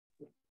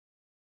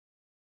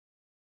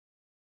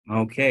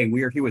Okay,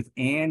 we are here with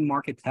Ann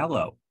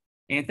Marchitello.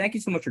 And thank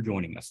you so much for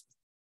joining us.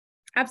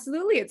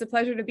 Absolutely. It's a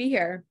pleasure to be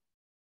here.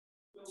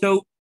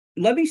 So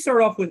let me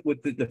start off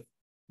with the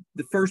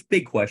first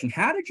big question.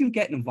 How did you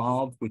get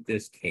involved with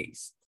this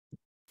case?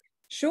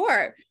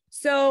 Sure.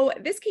 So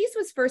this case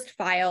was first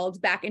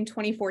filed back in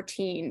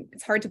 2014.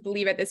 It's hard to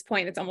believe at this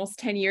point, it's almost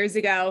 10 years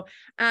ago.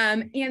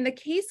 And the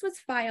case was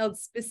filed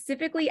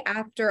specifically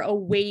after a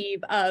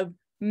wave of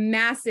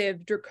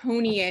massive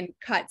draconian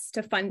cuts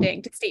to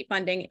funding, to state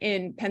funding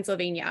in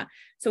Pennsylvania.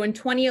 So in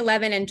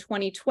 2011 and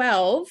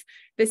 2012,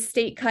 the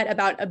state cut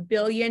about $1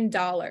 billion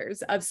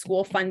of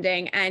school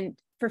funding. And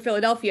for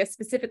Philadelphia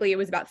specifically, it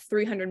was about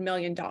 $300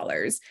 million.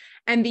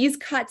 And these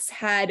cuts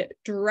had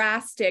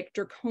drastic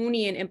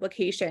draconian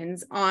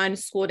implications on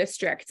school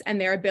districts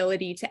and their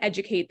ability to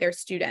educate their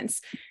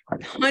students.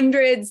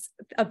 Thousands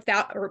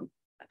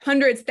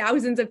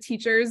of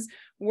teachers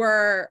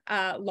were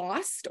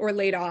lost or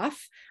laid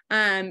off.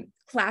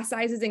 Class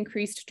sizes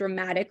increased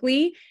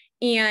dramatically,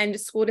 and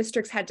school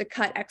districts had to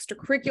cut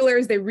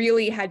extracurriculars. They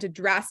really had to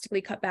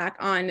drastically cut back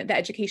on the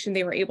education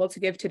they were able to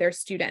give to their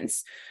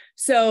students.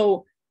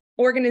 So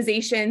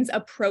organizations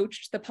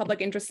approached the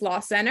Public Interest Law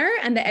Center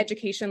and the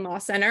Education Law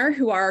Center,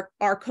 who are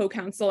our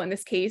co-counsel in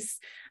this case,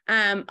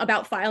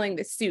 about filing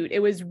this suit. It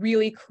was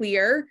really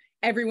clear.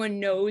 Everyone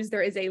knows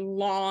there is a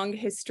long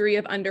history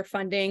of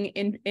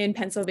underfunding in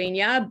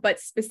Pennsylvania, but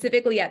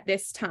specifically at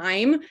this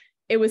time,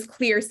 it was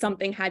clear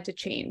something had to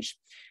change.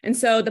 And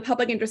so the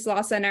Public Interest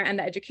Law Center and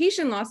the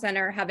Education Law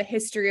Center have a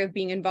history of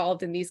being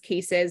involved in these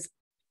cases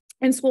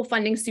in school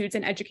funding suits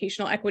and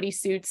educational equity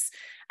suits,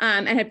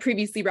 and had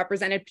previously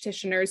represented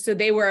petitioners. So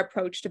they were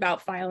approached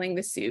about filing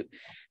the suit.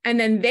 And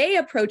then they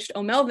approached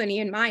O'Melveny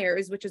and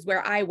Myers, which is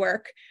where I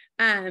work,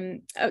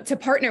 to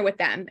partner with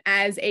them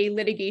as a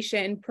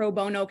litigation pro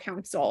bono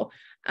counsel.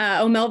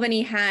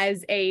 O'Melveny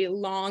has a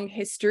long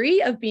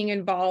history of being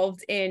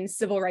involved in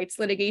civil rights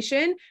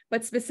litigation,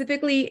 but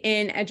specifically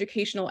in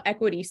educational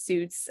equity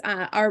suits.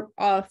 Our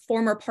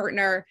former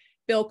partner,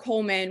 Bill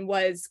Coleman,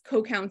 was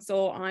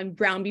co-counsel on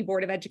Brown v.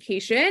 Board of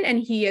Education, and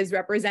he has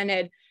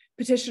represented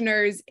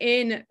petitioners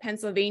in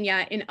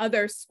Pennsylvania in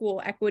other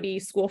school equity,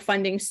 school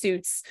funding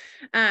suits.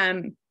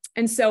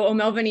 And so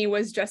O'Melveny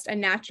was just a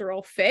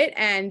natural fit,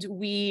 and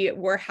we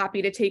were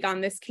happy to take on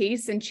this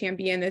case and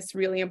champion this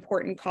really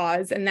important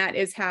cause. And that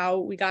is how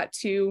we got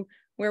to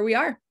where we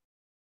are.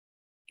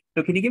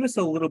 So can you give us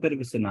a little bit of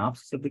a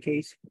synopsis of the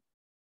case?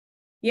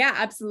 Yeah,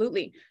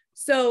 absolutely.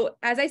 So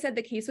as I said,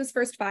 the case was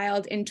first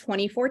filed in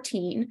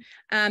 2014,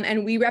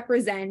 and we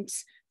represent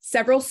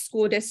several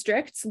school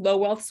districts, low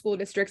wealth school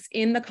districts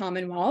in the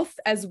Commonwealth,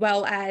 as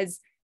well as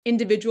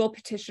individual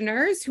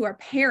petitioners who are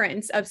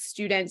parents of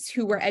students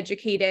who were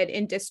educated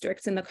in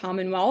districts in the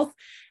Commonwealth,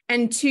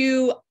 and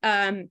two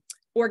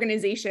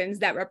organizations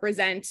that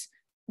represent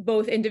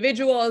both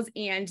individuals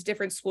and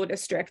different school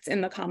districts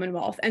in the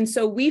Commonwealth. And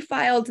so we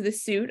filed the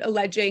suit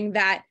alleging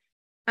that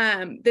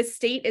the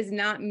state is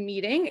not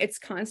meeting its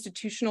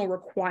constitutional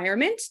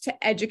requirement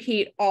to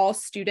educate all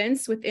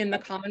students within the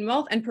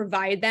Commonwealth and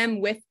provide them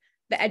with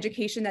the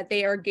education that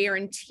they are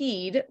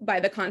guaranteed by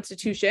the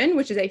Constitution,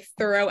 which is a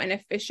thorough and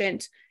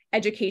efficient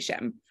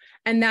education.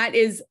 And that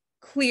is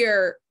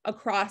clear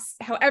across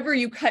however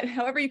you cut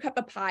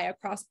the pie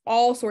across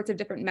all sorts of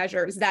different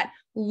measures, that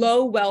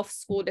low wealth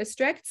school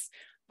districts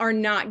are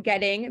not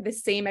getting the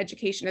same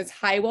education as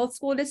high wealth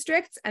school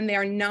districts, and they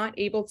are not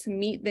able to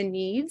meet the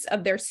needs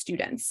of their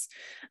students.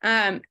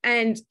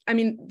 And I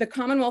mean, the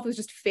Commonwealth was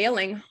just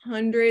failing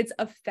hundreds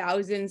of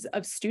thousands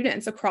of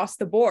students across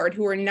the board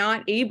who were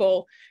not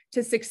able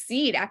to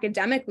succeed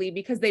academically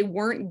because they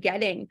weren't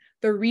getting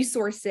the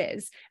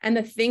resources and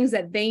the things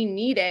that they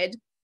needed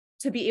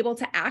to be able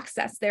to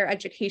access their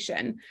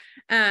education.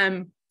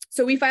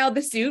 So we filed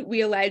the suit.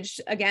 We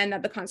alleged, again,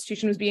 that the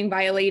Constitution was being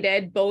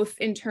violated, both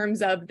in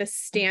terms of the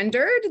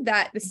standard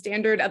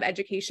of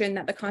education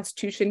that the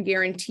Constitution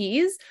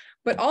guarantees,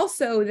 but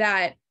also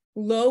that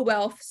low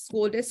wealth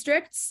school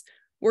districts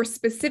were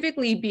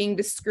specifically being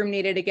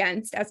discriminated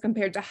against as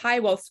compared to high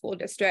wealth school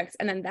districts.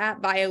 And then that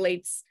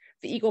violates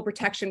the Equal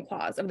Protection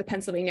Clause of the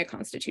Pennsylvania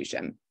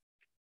Constitution.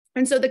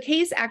 And so the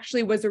case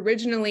actually was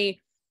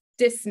originally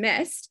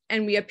dismissed,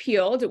 and we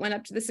appealed. It went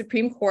up to the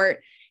Supreme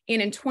Court. And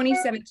in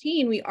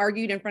 2017, we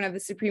argued in front of the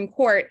Supreme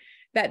Court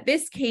that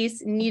this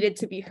case needed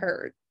to be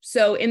heard.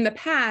 So in the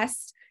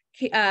past,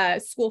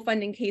 school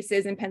funding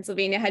cases in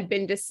Pennsylvania had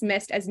been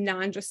dismissed as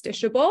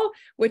non-justiciable,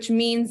 which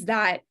means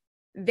that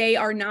they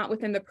are not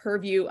within the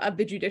purview of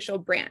the judicial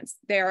branch.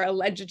 There are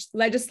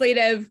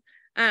legislative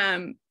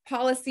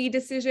policy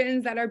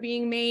decisions that are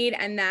being made,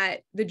 and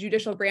that the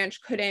judicial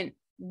branch couldn't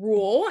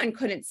rule and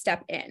couldn't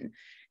step in.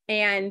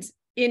 And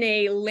in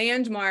a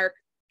landmark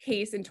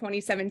case in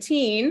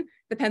 2017,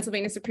 the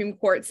Pennsylvania Supreme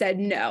Court said,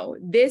 no,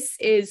 this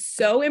is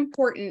so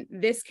important,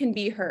 this can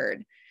be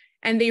heard.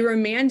 And they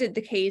remanded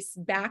the case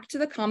back to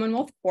the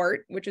Commonwealth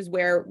Court, which is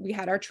where we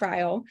had our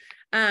trial,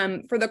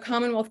 for the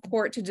Commonwealth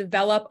Court to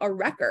develop a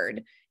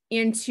record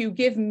and to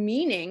give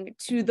meaning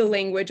to the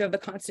language of the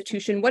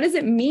Constitution. What does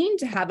it mean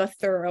to have a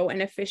thorough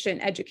and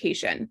efficient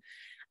education?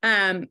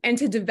 and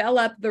to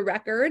develop the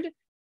record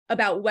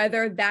about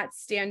whether that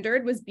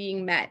standard was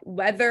being met,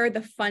 whether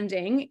the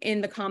funding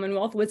in the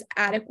Commonwealth was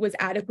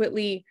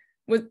adequately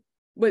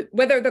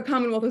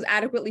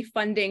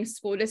funding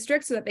school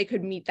districts so that they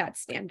could meet that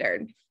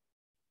standard.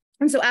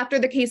 And so after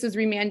the case was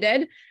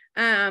remanded,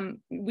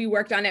 we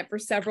worked on it for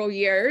several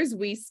years.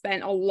 We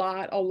spent a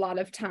lot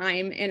of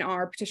time in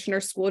our petitioner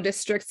school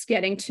districts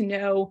getting to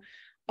know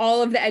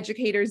all of the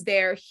educators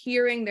there,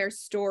 hearing their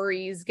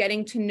stories,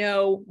 getting to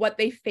know what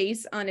they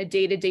face on a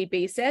day-to-day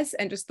basis,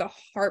 and just the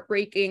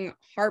heartbreaking,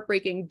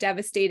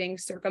 devastating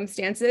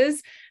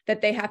circumstances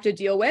that they have to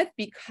deal with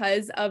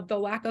because of the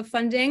lack of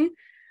funding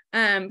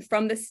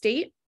from the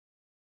state.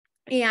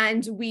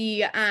 And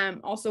we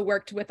also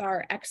worked with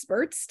our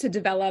experts to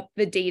develop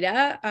the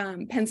data.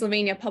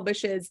 Pennsylvania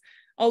publishes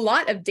a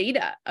lot of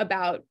data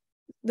about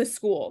the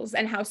schools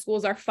and how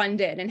schools are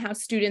funded and how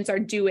students are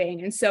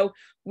doing. And so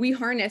we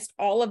harnessed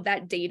all of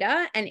that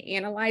data and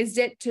analyzed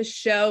it to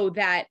show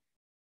that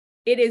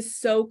it is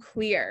so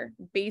clear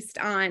based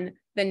on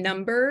the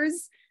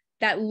numbers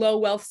that low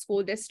wealth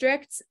school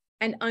districts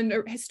and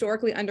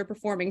historically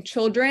underperforming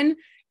children,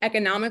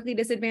 economically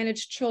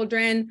disadvantaged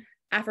children,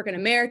 African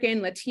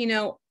American,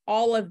 Latino,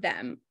 all of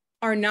them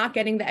are not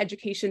getting the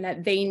education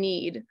that they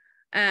need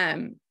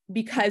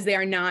because they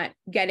are not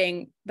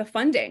getting the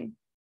funding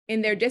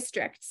in their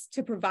districts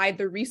to provide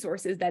the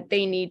resources that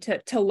they need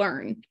to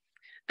learn.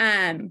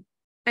 And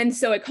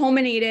so it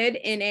culminated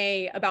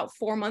in about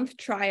 4-month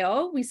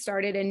trial. We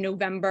started in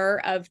November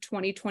of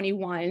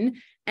 2021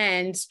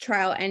 and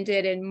trial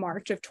ended in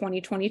March of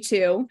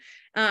 2022.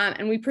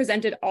 And we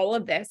presented all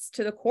of this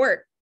to the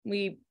court.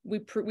 We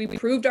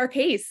proved our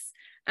case.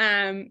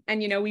 And,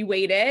 we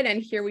waited,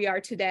 and here we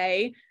are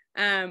today,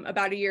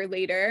 about a year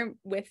later,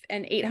 with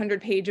an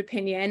 800-page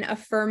opinion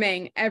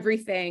affirming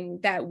everything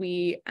that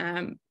we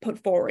put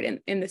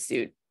forward in the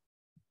suit.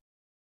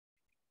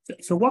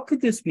 So what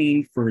could this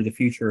mean for the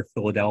future of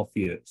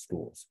Philadelphia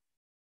schools?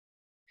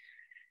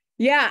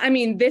 Yeah,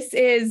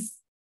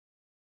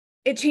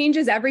 it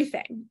changes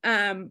everything.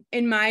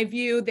 In my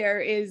view, there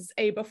is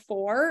a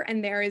before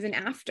and there is an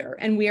after,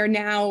 and we are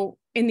now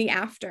in the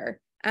after.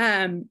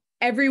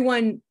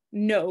 Everyone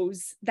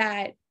knows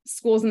that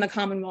schools in the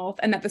Commonwealth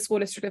and that the school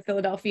district of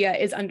Philadelphia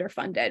is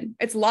underfunded.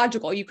 It's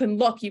logical. You can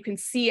look, you can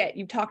see it.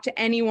 You talk to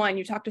anyone,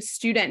 you talk to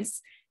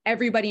students,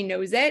 everybody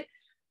knows it.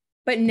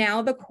 But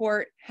now the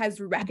court has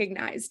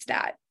recognized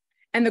that.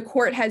 And the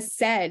court has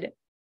said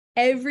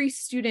every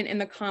student in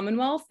the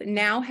Commonwealth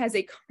now has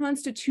a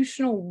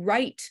constitutional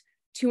right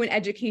to an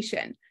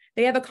education.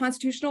 They have a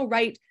constitutional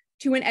right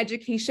to an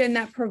education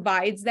that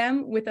provides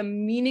them with a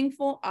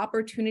meaningful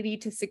opportunity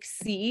to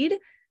succeed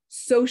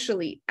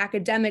socially,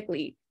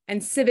 academically,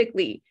 and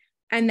civically.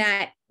 And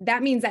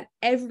that means that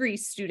every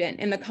student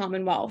in the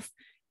Commonwealth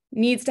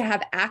needs to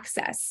have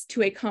access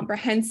to a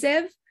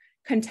comprehensive,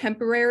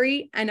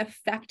 contemporary, and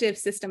effective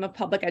system of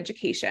public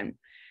education.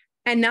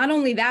 And not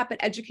only that,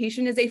 but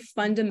education is a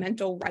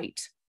fundamental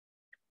right.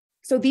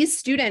 So these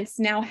students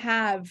now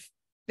have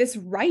this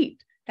right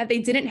that they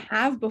didn't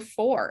have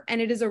before.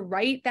 And it is a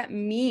right that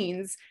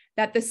means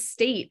that the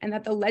state and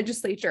that the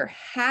legislature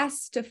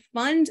has to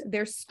fund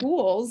their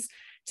schools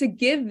to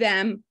give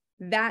them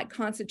that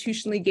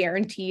constitutionally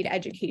guaranteed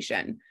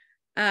education.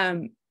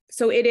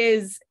 So it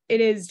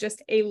is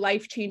just a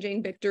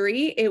life-changing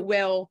victory. It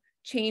will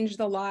change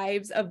the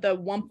lives of the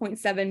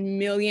 1.7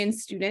 million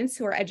students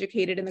who are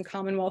educated in the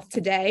Commonwealth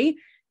today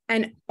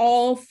and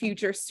all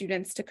future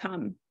students to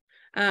come.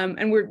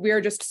 And we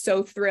are just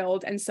so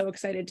thrilled and so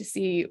excited to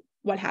see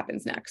what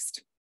happens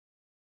next.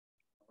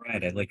 All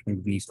right, I'd like to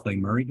introduce Clay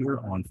Murray here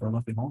on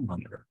Philadelphia Home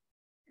Monitor.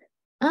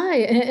 Hi,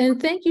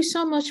 and thank you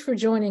so much for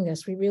joining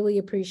us. We really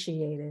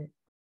appreciate it.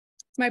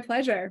 It's my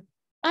pleasure.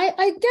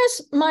 I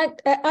guess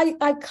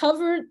I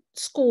covered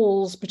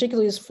schools,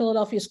 particularly the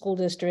Philadelphia School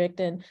District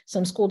and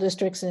some school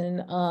districts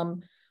in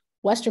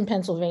Western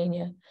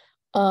Pennsylvania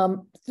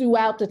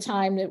throughout the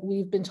time that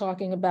we've been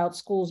talking about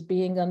schools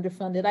being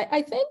underfunded.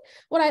 I think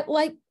what I'd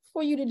like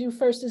for you to do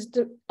first is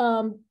to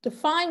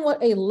define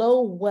what a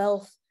low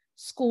wealth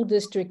school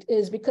district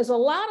is, because a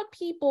lot of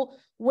people,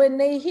 when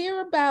they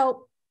hear about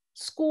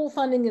school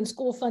funding and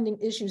school funding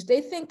issues, they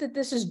think that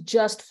this is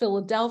just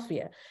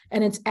Philadelphia,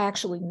 and it's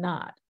actually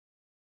not.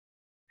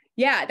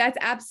 Yeah, that's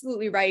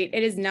absolutely right.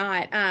 It is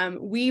not.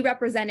 We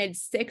represented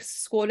 6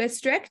 school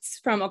districts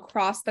from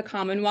across the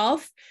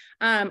Commonwealth,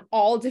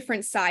 all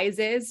different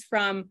sizes,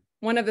 from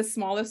one of the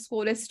smallest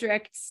school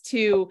districts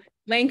to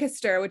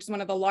Lancaster, which is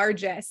one of the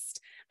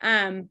largest.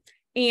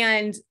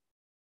 And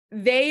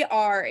they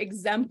are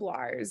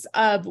exemplars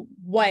of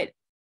what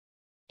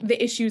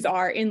the issues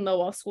are in low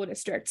wealth school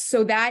districts.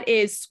 So that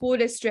is school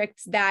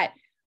districts that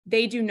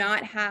they do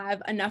not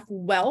have enough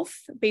wealth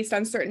based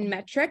on certain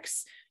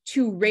metrics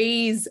to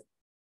raise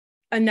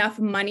enough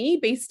money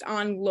based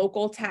on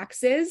local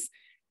taxes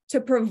to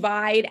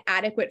provide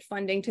adequate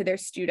funding to their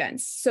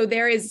students. So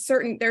there are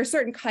certain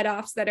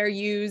cutoffs that are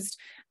used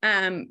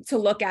to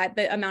look at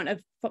the amount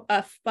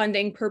of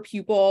funding per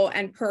pupil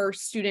and per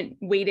student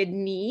weighted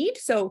need.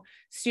 So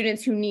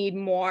students who need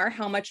more,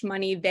 how much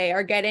money they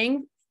are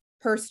getting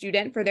per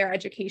student for their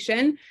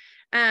education.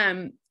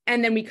 And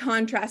then we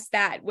contrast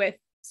that with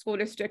school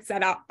districts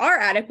that are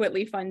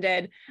adequately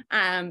funded,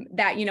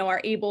 that, you know,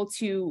 are able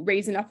to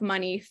raise enough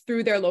money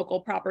through their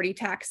local property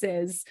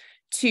taxes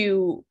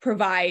to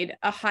provide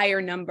a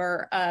higher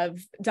number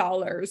of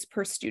dollars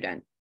per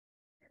student.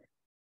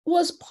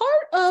 Was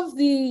part of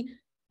the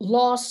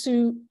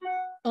lawsuit,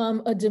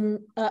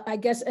 I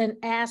guess, an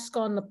ask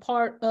on the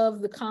part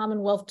of the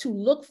Commonwealth to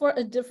look for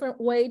a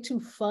different way to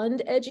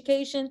fund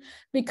education?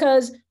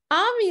 Because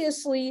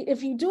obviously,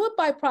 if you do it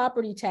by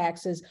property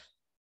taxes,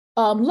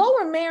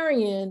 Lower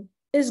Merion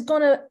is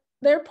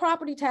their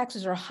property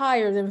taxes are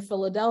higher than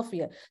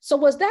Philadelphia. So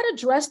was that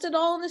addressed at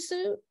all in the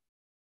suit?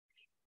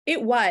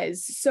 It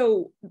was.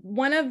 So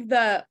one of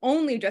the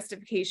only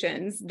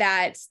justifications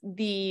that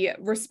the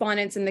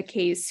respondents in the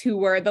case, who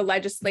were the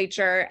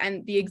legislature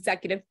and the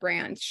executive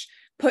branch,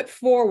 put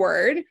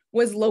forward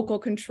was local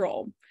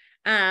control.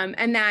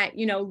 And that,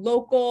 you know,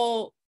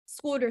 local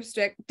school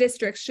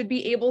districts should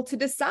be able to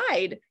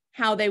decide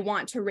how they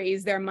want to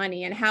raise their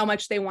money and how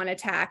much they want to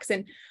tax.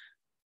 And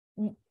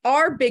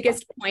our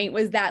biggest point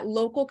was that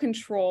local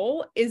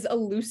control is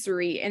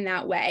illusory in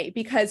that way,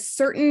 because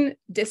certain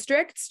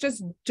districts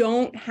just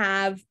don't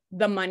have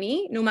the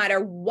money, no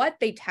matter what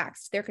they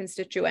taxed their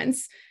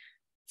constituents,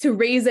 to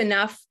raise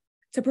enough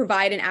to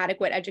provide an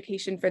adequate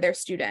education for their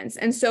students.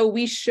 And so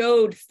we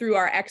showed through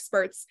our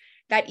experts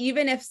that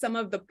even if some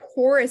of the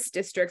poorest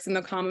districts in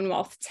the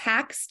Commonwealth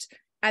taxed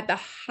at the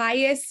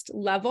highest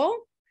level,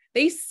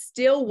 they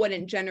still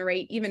wouldn't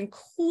generate even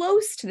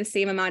close to the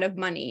same amount of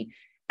money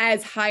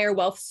as higher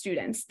wealth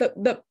students.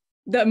 The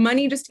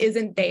money just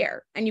isn't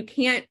there, and you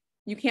can't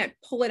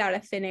pull it out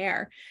of thin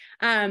air.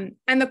 And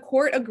the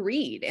court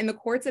agreed. In the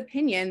court's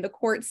opinion, the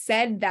court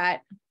said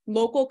that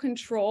local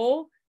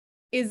control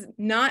is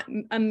not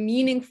a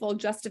meaningful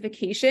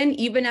justification,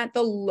 even at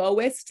the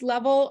lowest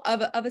level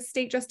of a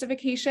state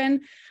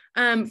justification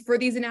for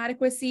these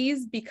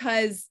inadequacies,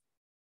 because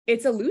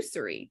it's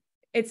illusory.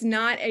 It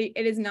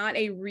is not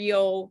a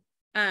real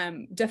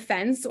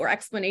defense or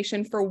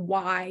explanation for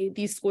why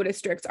these school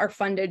districts are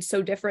funded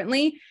so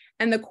differently.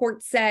 And the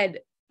court said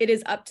it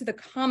is up to the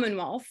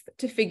Commonwealth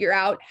to figure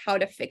out how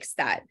to fix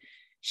that.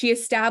 She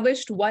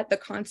established what the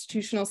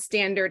constitutional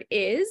standard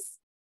is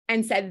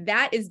and said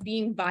that is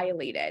being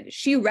violated.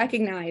 She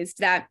recognized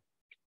that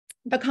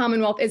the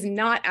Commonwealth is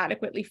not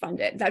adequately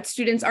funded, that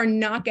students are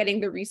not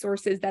getting the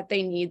resources that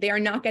they need. They are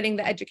not getting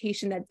the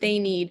education that they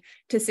need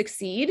to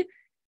succeed.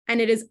 And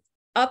it is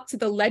up to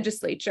the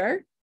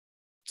legislature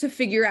to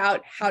figure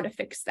out how to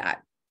fix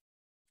that.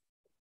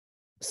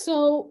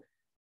 So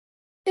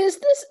is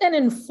this an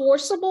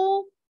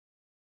enforceable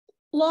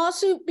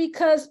lawsuit?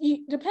 Because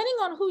depending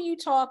on who you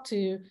talk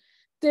to,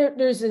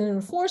 there's an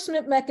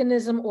enforcement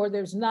mechanism or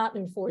there's not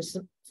an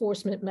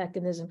enforcement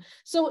mechanism.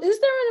 So is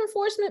there an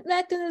enforcement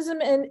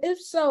mechanism? And if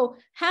so,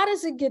 how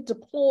does it get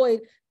deployed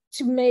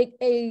to make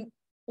a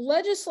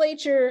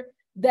legislature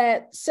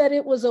that said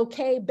it was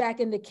okay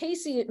back in the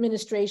Casey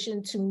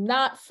administration to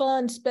not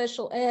fund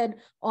special ed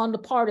on the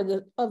part of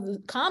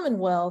the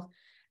Commonwealth?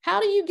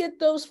 How do you get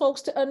those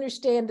folks to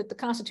understand that the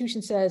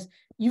Constitution says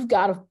you've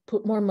got to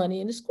put more money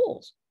into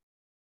schools?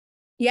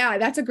 Yeah,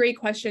 that's a great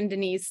question,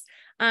 Denise.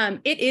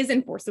 It is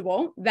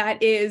enforceable.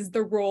 That is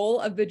the role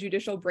of the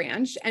judicial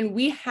branch. And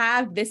we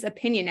have this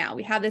opinion now.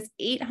 We have this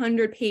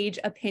 800-page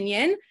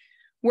opinion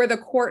where the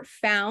court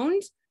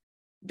found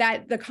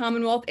that the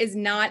Commonwealth is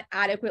not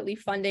adequately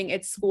funding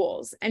its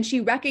schools. And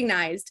she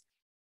recognized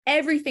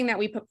everything that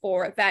we put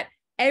forward, that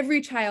every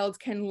child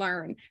can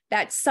learn,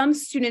 that some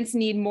students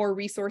need more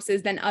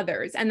resources than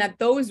others, and that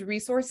those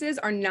resources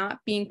are not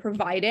being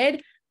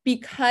provided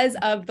because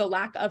of the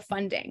lack of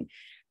funding.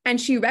 And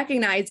she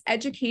recognized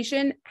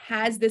education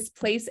has this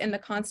place in the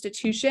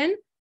Constitution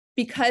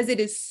because it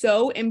is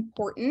so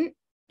important.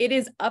 It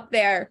is up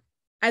there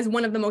as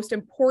one of the most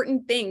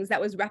important things that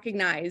was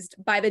recognized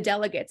by the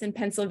delegates in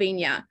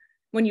Pennsylvania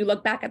when you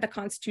look back at the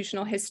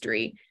constitutional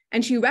history.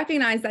 And she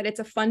recognized that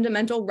it's a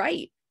fundamental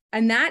right.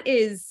 And that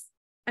is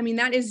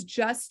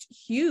just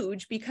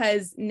huge,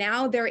 because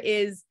now there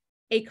is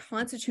a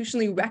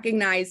constitutionally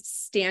recognized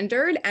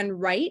standard and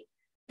right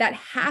that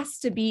has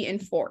to be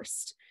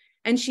enforced.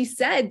 And she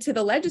said to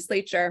the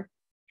legislature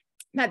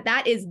that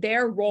that is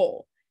their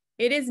role.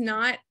 It is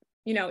not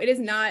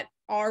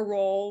our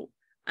role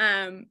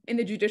in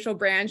the judicial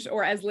branch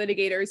or as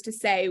litigators to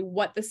say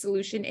what the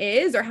solution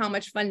is or how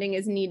much funding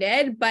is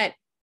needed, but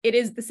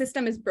the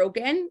system is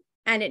broken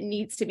and it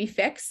needs to be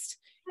fixed.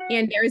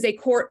 And there is a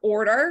court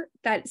order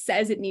that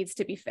says it needs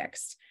to be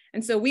fixed.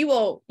 And so we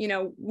will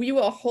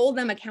hold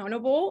them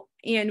accountable,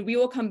 and we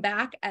will come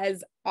back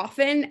as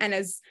often and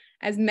as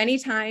many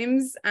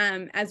times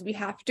as we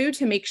have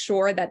to make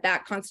sure that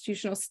that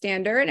constitutional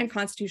standard and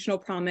constitutional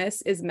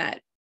promise is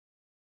met.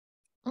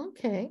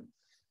 Okay.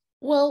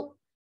 Well,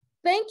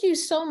 thank you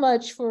so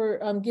much for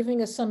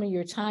giving us some of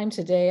your time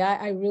today.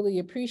 I really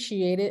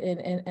appreciate it,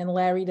 and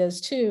Larry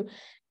does too.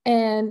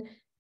 And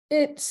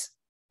it's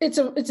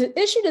an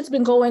issue that's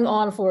been going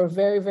on for a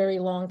very, very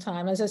long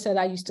time. As I said,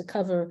 I used to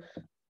cover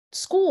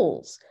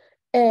schools,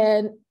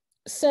 and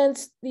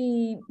since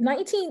the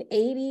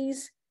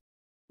 1980s,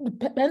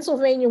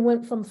 Pennsylvania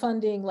went from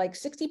funding like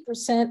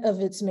 60% of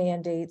its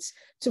mandates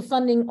to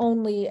funding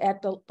only,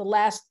 at the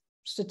last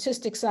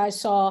statistics I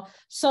saw,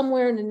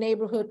 somewhere in the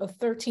neighborhood of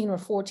 13 or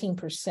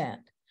 14%.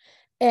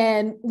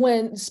 And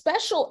when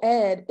special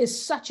ed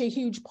is such a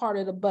huge part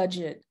of the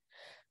budget,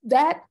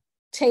 that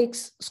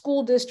takes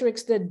school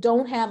districts that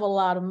don't have a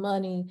lot of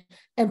money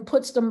and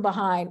puts them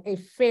behind a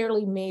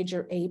fairly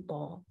major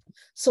 8-ball.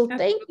 So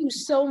thank you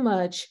so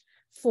much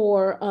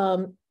for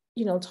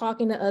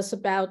talking to us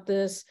about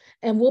this,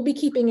 and we'll be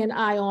keeping an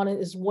eye on it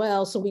as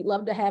well. So we'd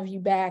love to have you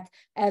back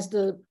as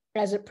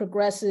it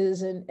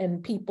progresses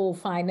and people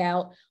find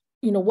out,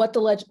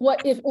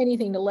 what if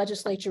anything the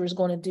legislature is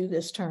going to do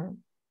this term.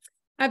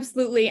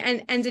 Absolutely.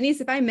 And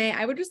Denise, if I may,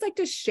 I would just like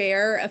to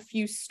share a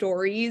few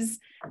stories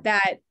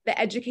that the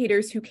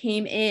educators who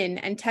came in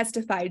and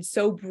testified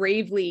so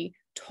bravely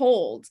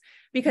told,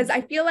 because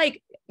I feel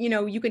like,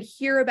 you could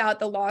hear about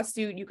the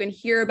lawsuit, you can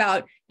hear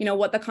about,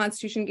 what the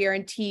Constitution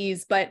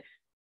guarantees, but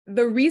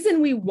the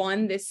reason we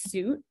won this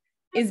suit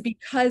is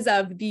because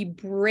of the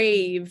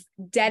brave,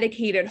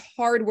 dedicated,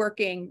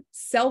 hardworking,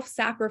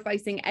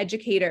 self-sacrificing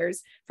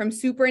educators, from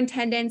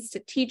superintendents to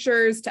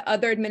teachers to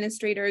other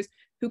administrators,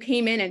 who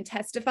came in and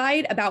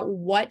testified about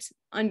what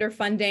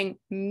underfunding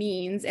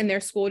means in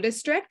their school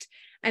district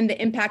and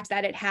the impact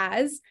that it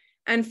has.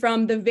 And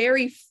from the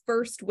very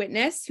first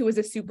witness, who was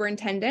a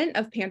superintendent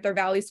of Panther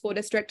Valley School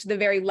District, to the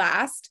very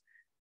last,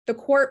 the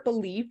court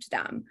believed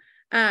them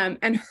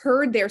and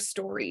heard their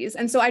stories.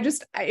 And so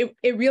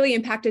it really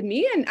impacted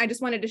me. And I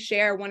just wanted to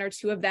share one or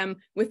two of them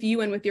with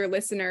you and with your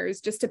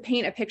listeners, just to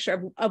paint a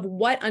picture of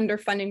what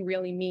underfunding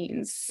really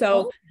means.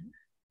 So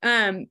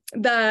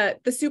the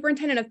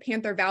superintendent of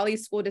Panther Valley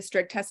School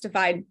District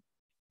testified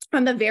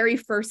on the very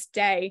first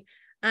day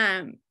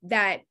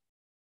that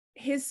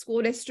his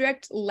school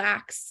district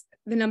lacks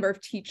the number of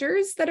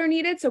teachers that are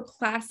needed. So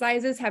class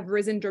sizes have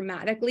risen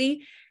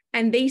dramatically,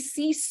 and they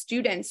see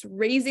students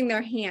raising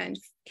their hand,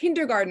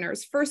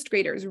 kindergartners, first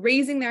graders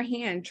raising their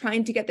hand,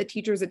 trying to get the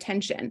teacher's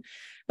attention.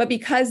 But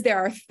because there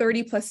are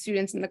 30 plus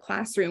students in the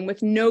classroom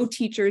with no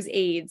teacher's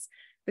aides,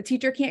 the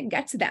teacher can't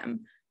get to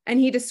them. And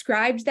he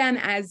described them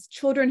as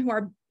children who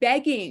are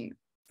begging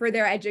for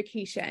their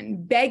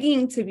education,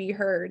 begging to be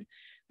heard,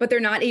 but they're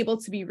not able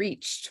to be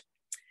reached.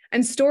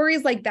 And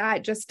stories like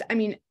that,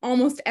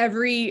 almost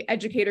every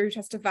educator who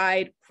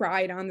testified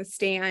cried on the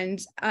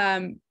stand.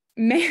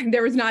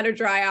 There was not a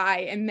dry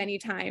eye, and many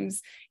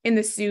times in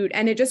the suit.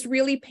 And it just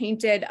really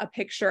painted a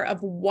picture of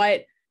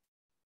what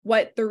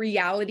the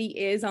reality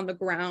is on the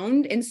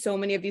ground in so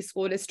many of these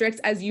school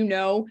districts, as you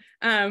know,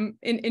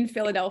 in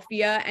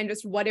Philadelphia, and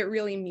just what it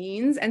really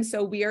means. And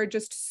so we are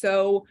just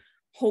so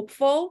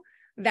hopeful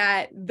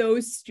that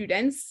those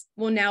students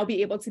will now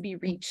be able to be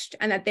reached,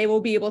 and that they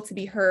will be able to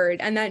be heard,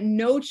 and that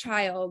no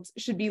child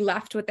should be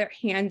left with their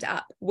hand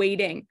up,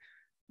 waiting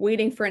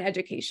for an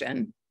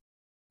education.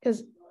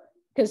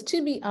 Because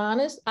to be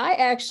honest, I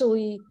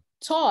actually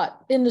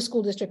taught in the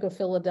school district of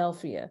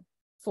Philadelphia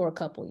for a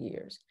couple of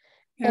years.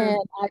 Yeah.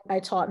 And I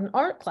taught an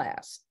art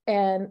class,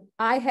 and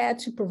I had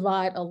to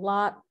provide a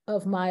lot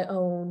of my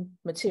own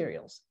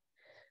materials,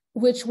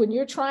 which, when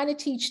you're trying to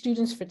teach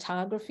students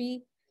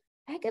photography,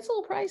 that gets a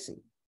little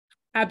pricey.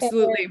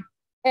 Absolutely.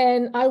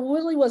 And I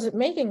really wasn't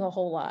making a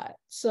whole lot.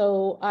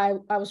 So I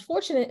was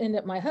fortunate in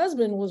that my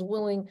husband was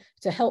willing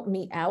to help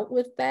me out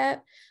with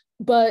that.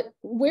 But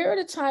we're at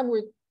a time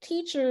where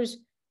teachers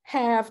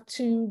have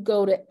to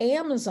go to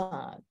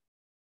Amazon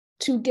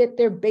to get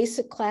their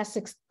basic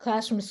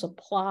classroom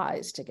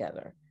supplies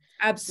together.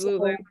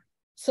 Absolutely.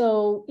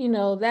 So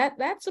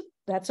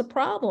that's a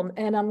problem.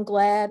 And I'm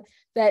glad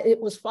that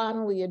it was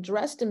finally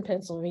addressed in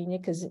Pennsylvania,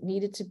 because it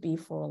needed to be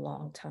for a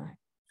long time.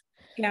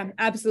 Yeah,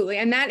 absolutely.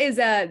 And that is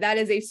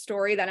a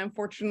story that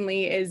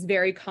unfortunately is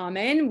very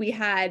common. We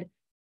had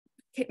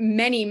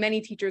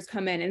many teachers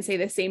come in and say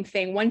the same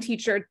thing. One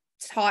teacher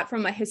taught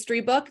from a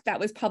history book that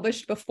was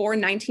published before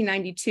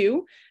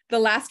 1992. The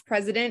last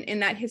president in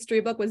that history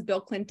book was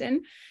Bill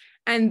Clinton,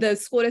 and the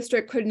school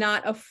district could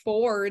not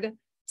afford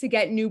to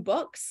get new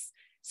books.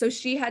 So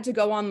she had to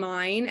go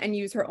online and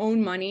use her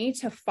own money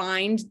to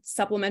find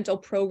supplemental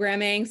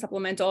programming,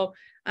 supplemental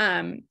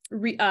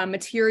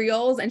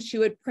materials, and she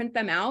would print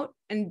them out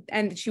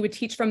and she would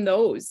teach from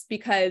those,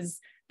 because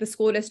the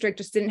school district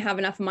just didn't have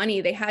enough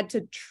money. They had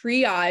to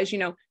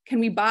triage, can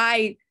we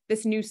buy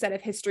this new set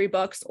of history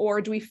books,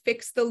 or do we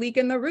fix the leak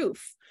in the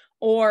roof?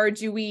 Or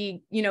do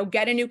we,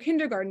 get a new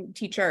kindergarten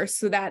teacher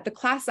so that the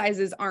class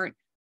sizes aren't,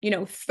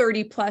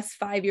 30 plus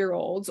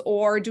 5-year-olds?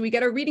 Or do we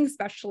get a reading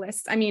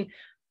specialist? I mean,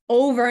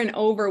 over and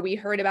over, we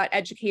heard about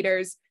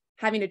educators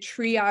having to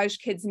triage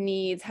kids'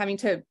 needs, having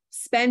to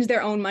spend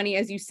their own money,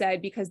 as you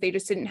said, because they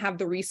just didn't have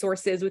the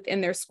resources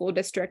within their school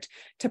district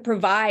to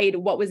provide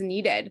what was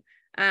needed.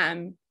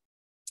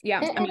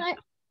 Yeah.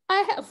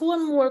 I have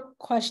one more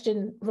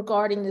question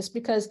regarding this,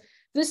 because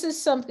this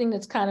is something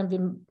that's kind of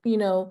been,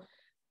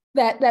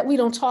 that we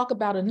don't talk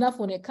about enough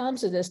when it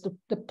comes to this,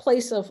 the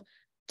place of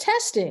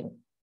testing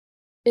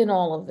in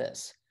all of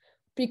this,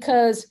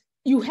 because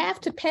you have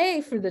to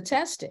pay for the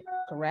testing,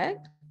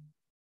 correct?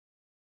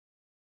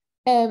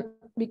 And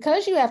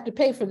because you have to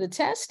pay for the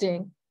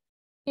testing,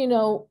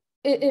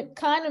 it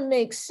kind of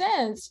makes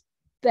sense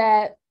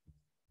that,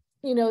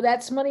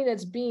 that's money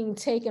that's being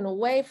taken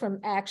away from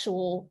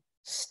actual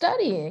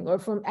studying or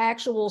from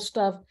actual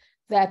stuff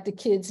that the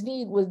kids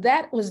need. Was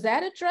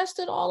that addressed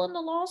at all in the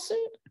lawsuit?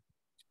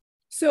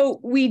 So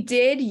we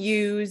did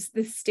use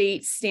the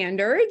state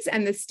standards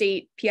and the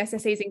state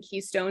PSSAs and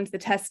Keystones, the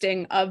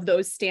testing of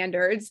those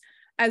standards,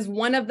 as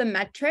one of the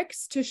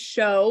metrics to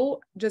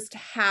show just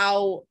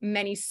how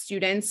many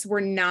students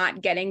were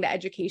not getting the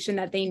education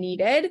that they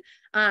needed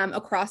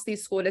across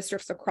these school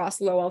districts, across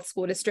Lowell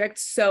school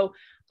districts. So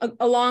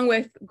along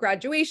with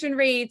graduation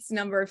rates,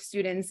 number of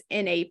students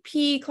in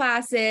AP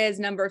classes,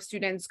 number of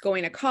students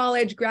going to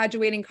college,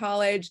 graduating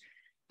college,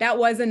 that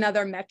was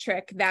another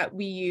metric that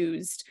we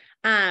used.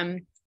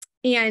 And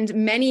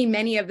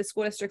many of the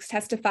school districts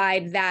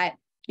testified that,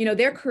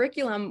 their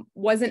curriculum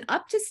wasn't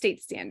up to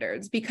state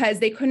standards because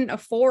they couldn't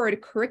afford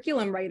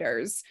curriculum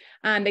writers.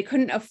 They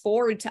couldn't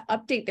afford to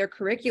update their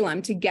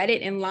curriculum to get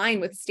it in line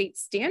with state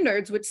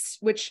standards,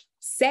 which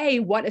say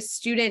what a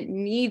student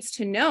needs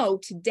to know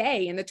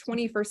today in the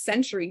 21st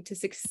century to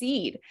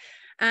succeed.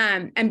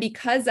 And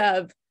because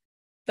of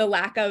the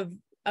lack of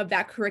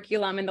that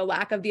curriculum and the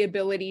lack of the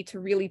ability to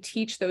really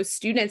teach those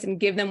students and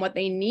give them what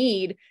they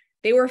need,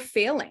 they were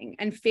failing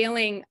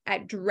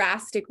at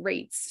drastic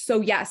rates.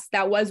 So yes,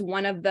 that was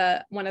one of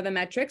the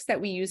metrics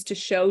that we used to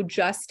show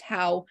just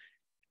how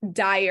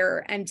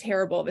dire and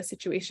terrible of a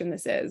situation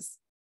this is.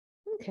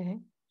 Okay.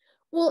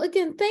 Well,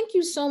 again, thank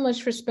you so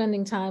much for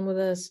spending time with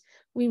us.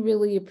 We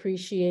really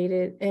appreciate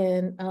it.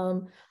 And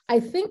I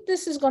think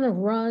this is going to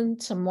run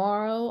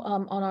tomorrow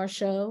on our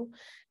show.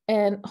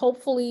 And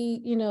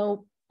hopefully,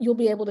 you'll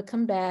be able to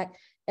come back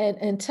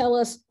and tell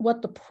us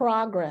what the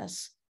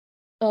progress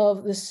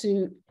of the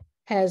suit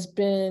has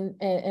been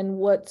and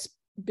what's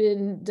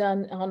been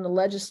done on the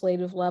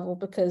legislative level,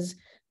 because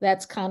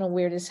that's kind of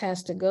where this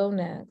has to go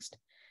next.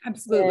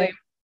 Absolutely.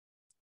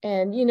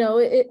 And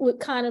it would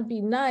kind of be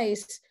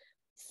nice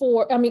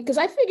because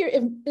I figure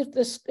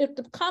if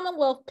the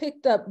Commonwealth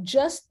picked up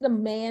just the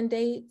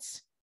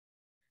mandates,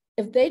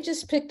 if they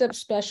just picked up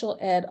special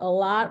ed, a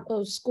lot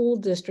of school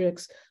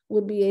districts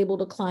would be able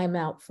to climb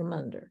out from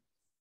under.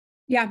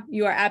 Yeah,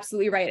 you are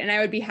absolutely right. And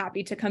I would be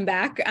happy to come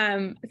back.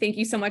 Thank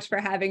you so much for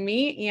having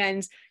me.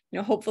 And,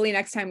 hopefully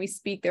next time we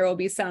speak, there will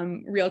be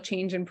some real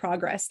change and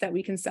progress that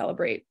we can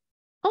celebrate.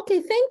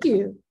 Okay, thank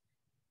you.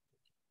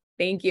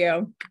 Thank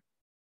you.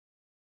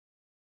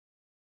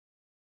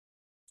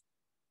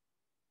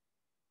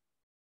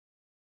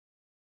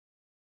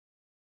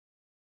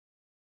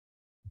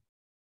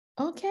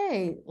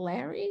 Okay,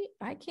 Larry,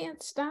 I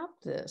can't stop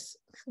this.